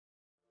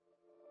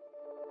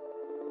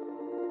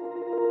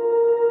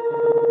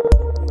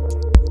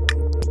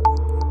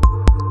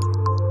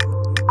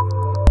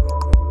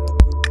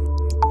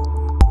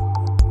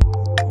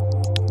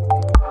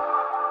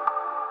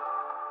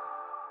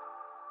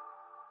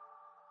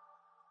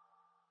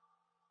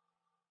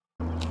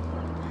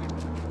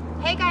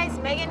Hey guys,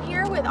 Megan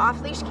here with Off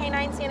Leash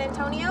Canine San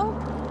Antonio.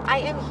 I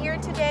am here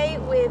today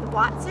with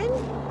Watson.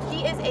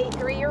 He is a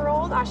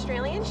 3-year-old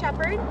Australian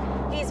Shepherd.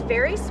 He's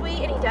very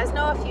sweet and he does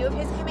know a few of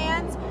his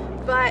commands,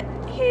 but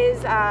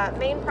his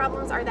main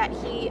problems are that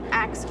he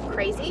acts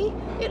crazy.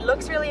 It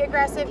looks really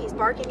aggressive. He's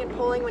barking and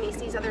pulling when he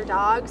sees other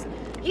dogs.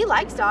 He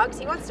likes dogs,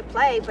 he wants to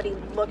play, but he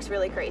looks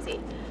really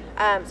crazy.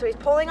 So he's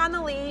pulling on the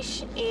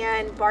leash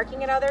and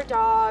barking at other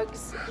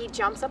dogs. He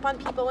jumps up on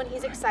people when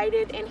he's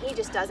excited, and he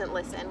just doesn't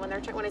listen. When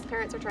his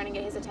parents are trying to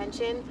get his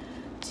attention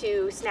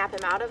to snap him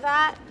out of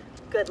that,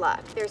 good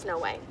luck. There's no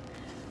way.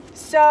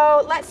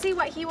 So let's see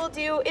what he will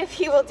do, if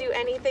he will do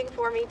anything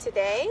for me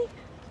today.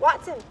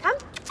 Watson, come.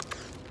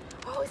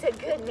 Oh, he's a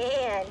good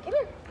man. Come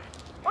here.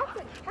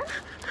 Watson, come.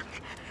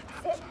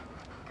 Sit.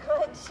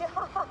 Good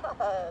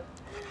job.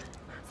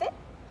 Sit.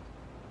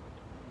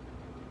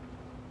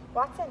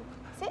 Watson,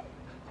 sit.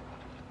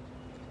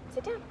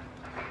 Sit down.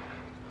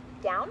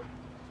 Down.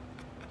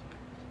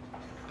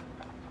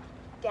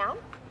 Down.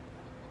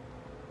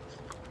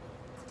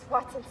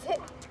 Watson, sit.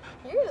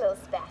 You're a little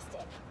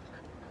spastic.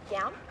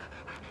 Down.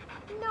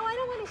 No, I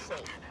don't want to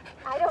shake.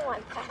 I don't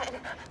want that.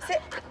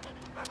 Sit.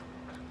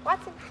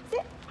 Watson,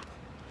 sit.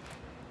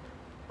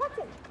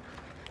 Watson,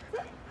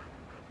 sit.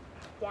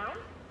 Down.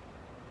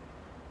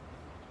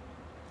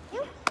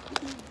 You.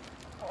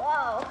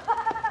 Whoa.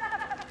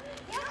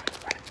 You.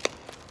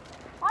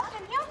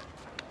 Watson, you.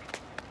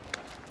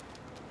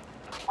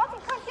 Watson,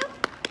 come on, you.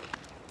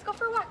 Let's go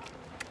for a walk.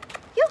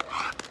 You.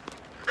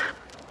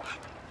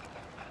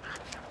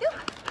 You.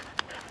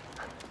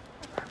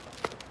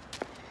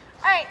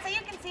 Alright, so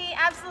you can see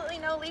absolutely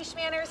no leash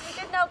manners. He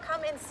did know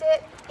come and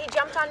sit. He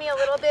jumped on me a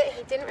little bit.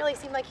 He didn't really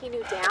seem like he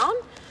knew down.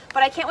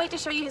 But I can't wait to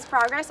show you his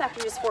progress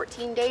after just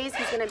 14 days.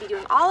 He's going to be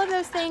doing all of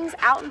those things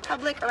out in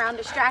public, around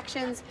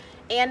distractions,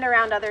 and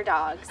around other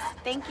dogs.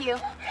 Thank you.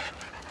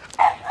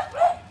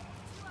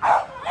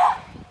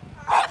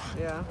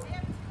 Yeah.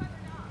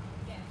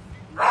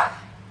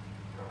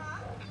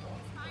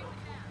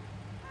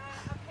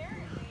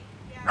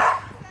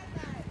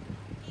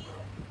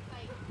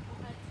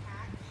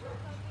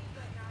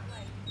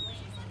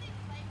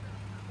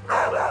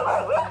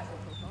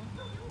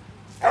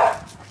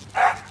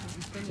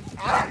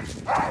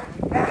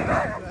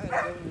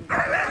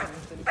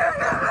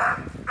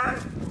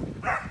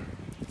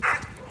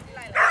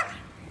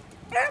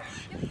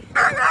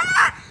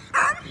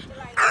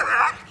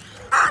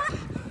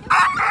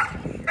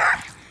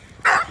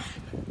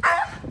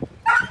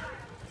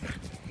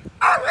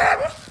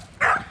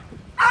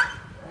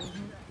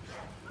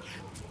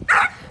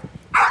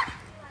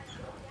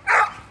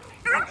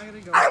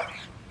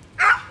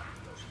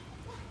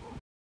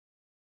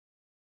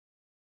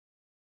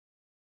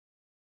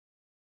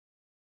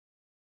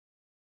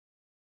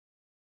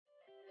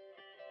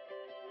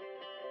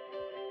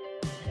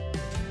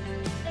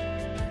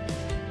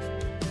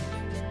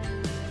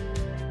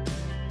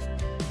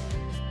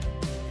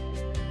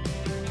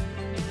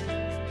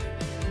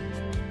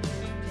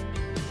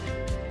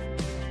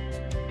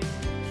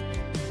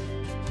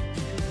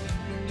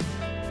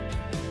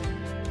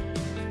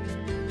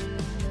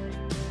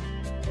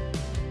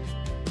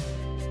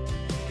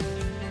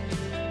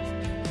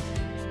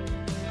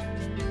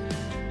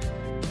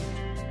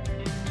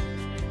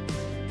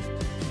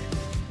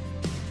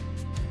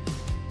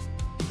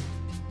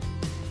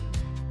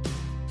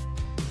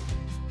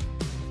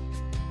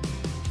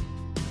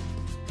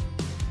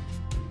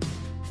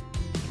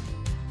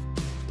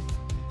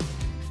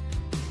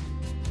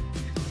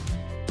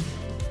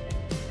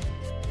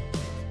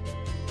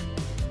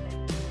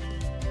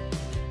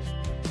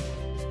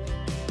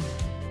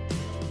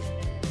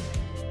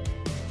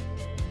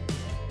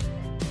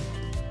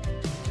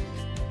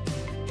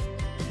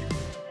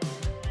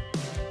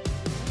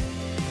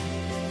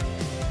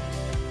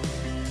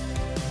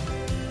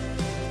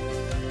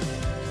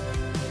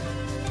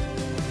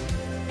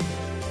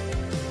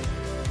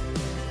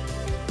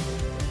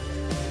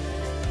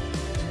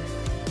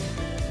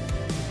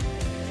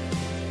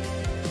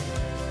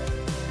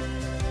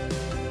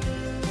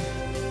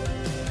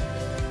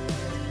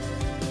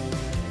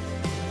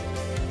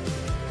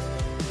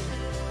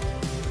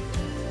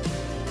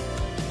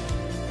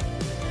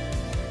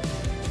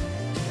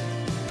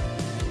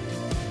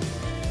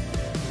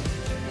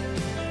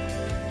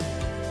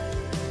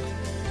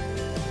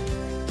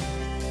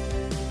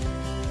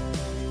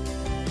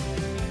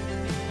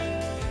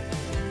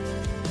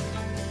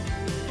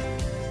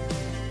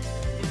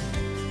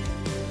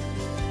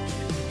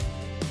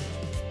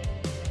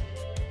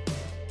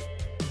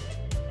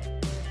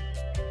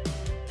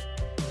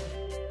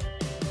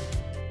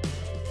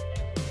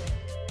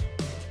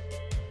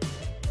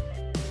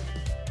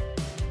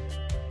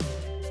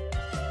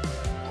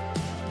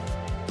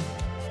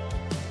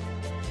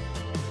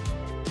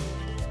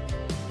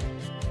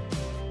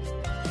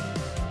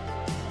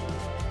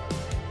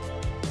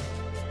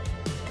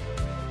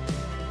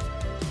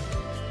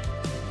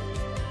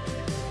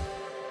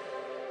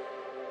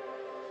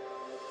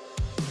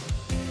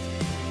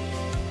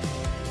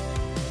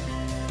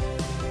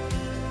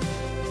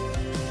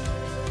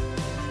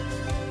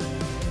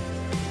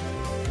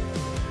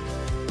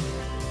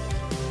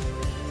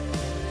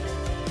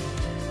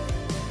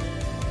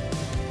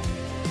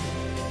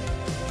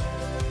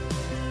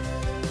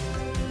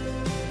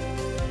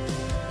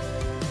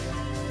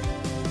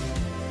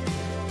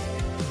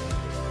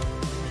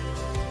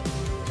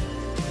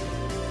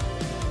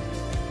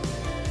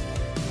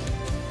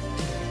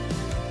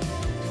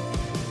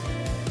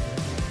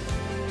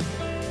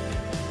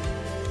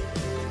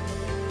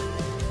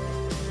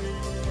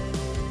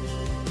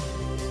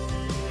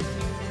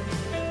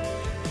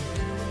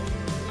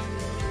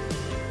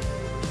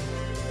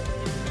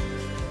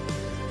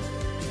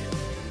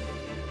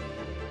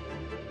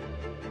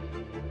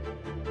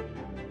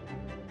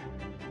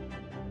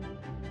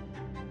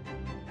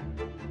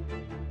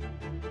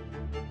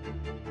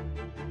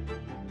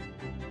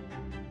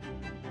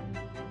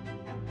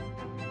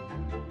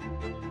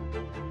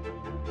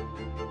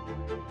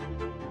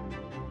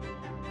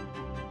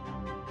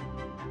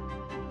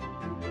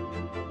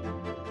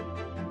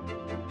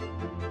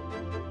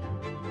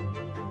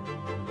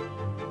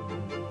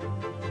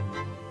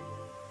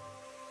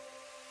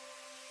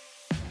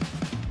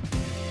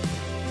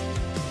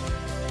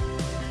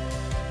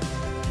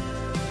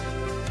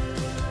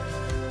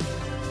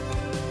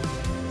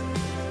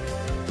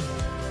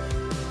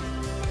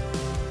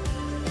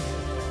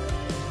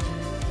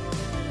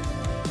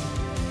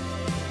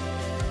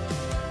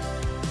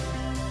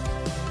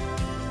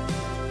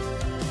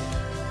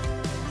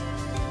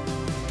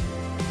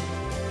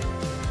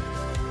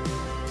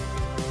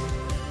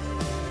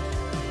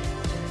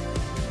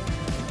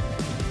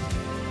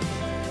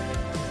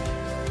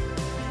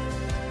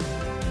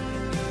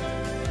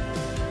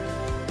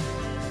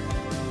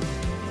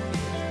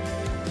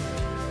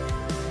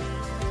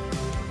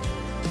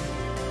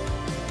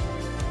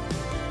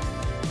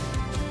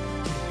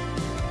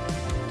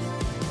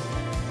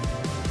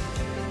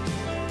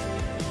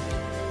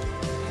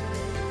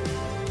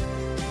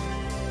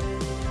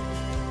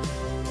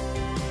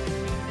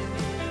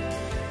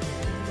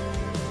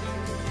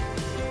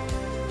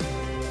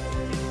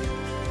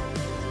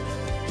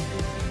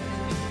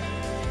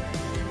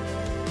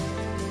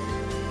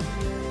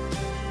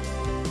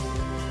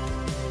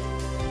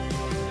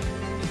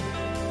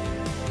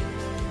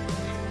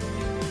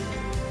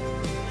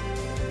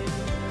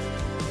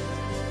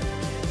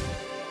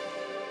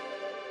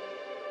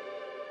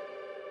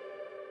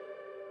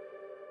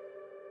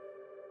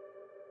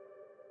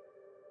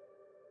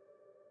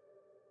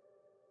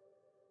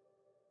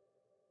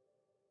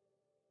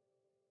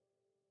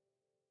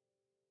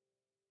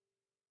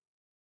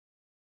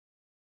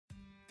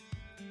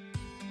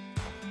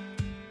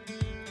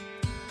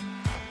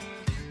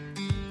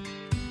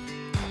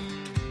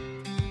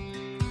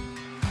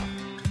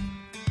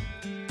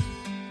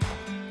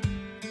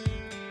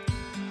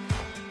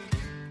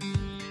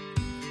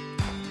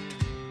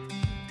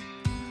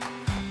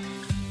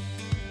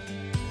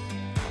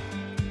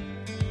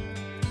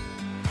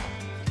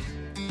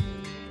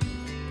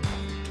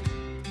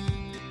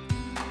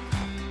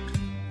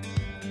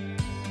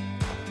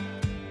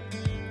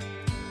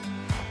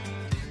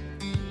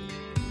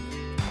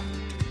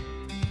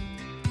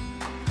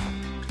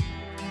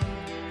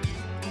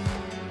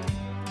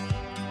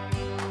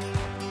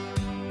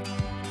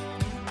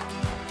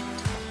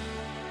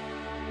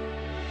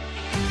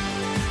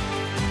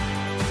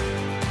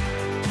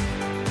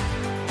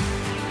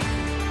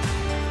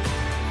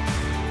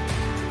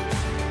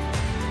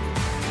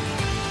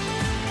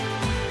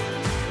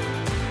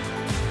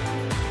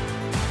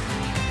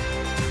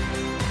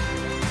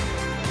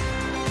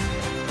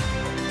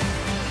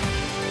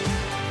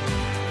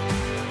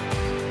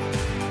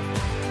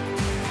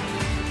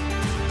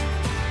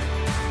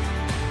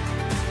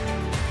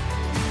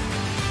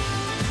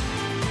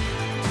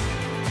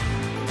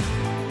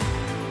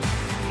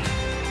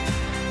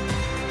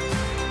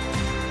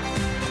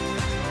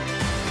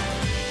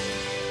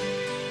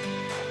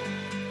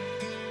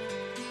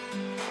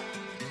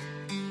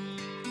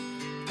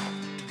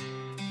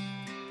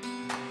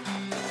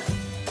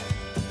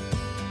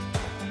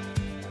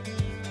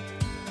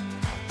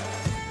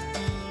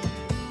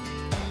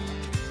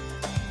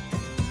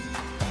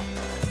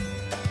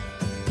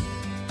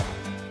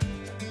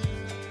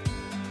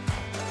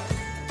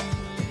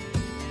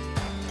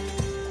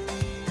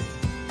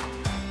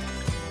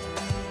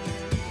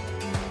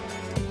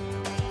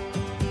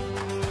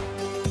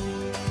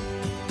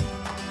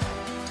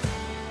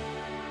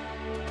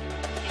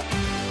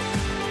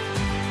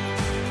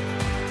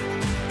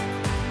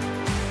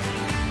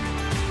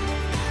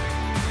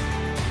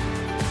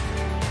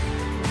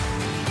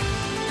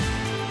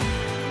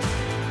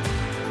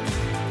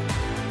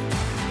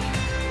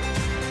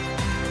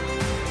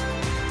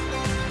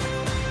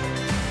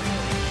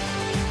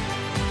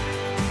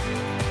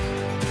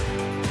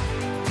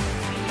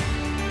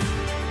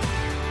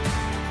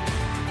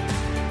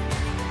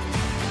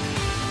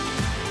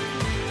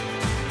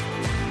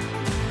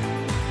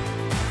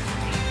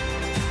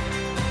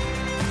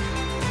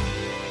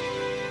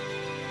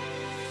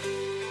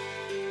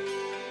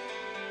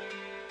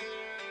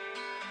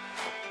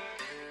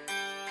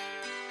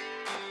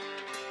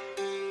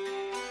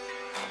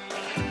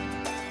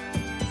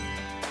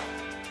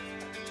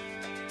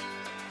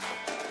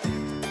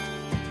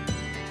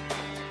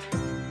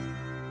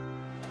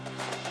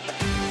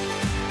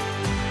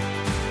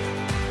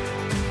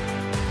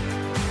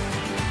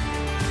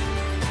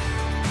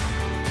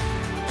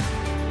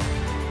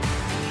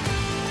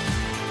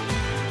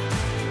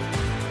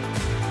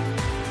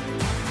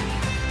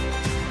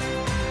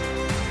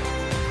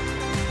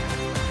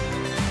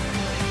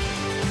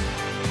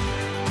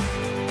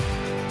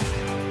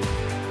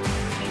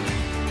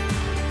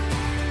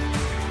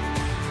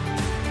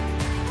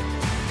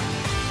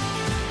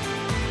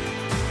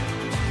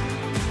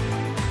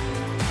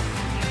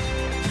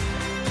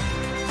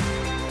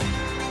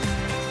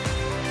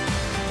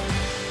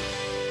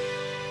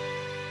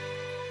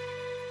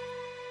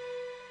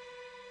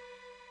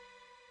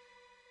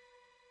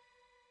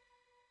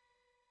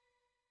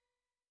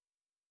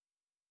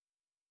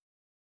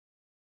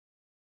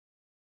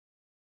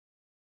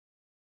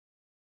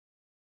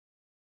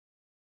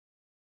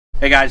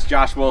 Hey guys,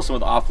 Josh Wilson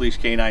with Off Leash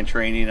Canine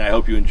Training, and I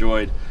hope you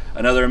enjoyed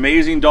another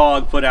amazing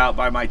dog put out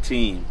by my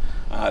team.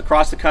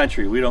 Across the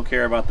country, we don't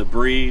care about the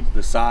breed,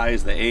 the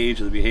size, the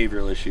age, or the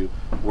behavioral issue.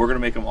 We're going to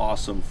make them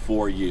awesome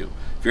for you.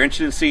 If you're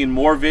interested in seeing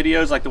more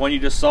videos like the one you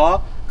just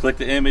saw, click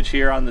the image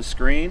here on the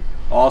screen.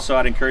 Also,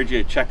 I'd encourage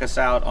you to check us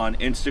out on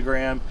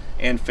Instagram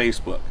and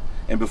Facebook.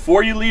 And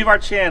before you leave our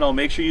channel,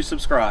 make sure you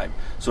subscribe.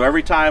 So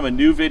every time a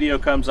new video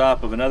comes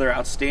up of another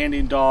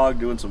outstanding dog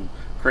doing some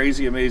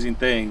crazy, amazing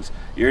things,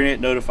 you're going to get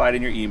notified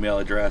in your email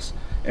address.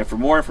 And for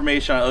more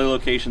information on other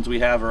locations we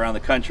have around the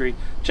country,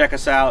 check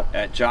us out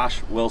at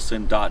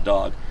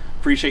joshwilson.dog.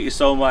 Appreciate you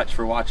so much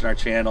for watching our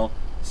channel.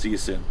 See you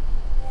soon.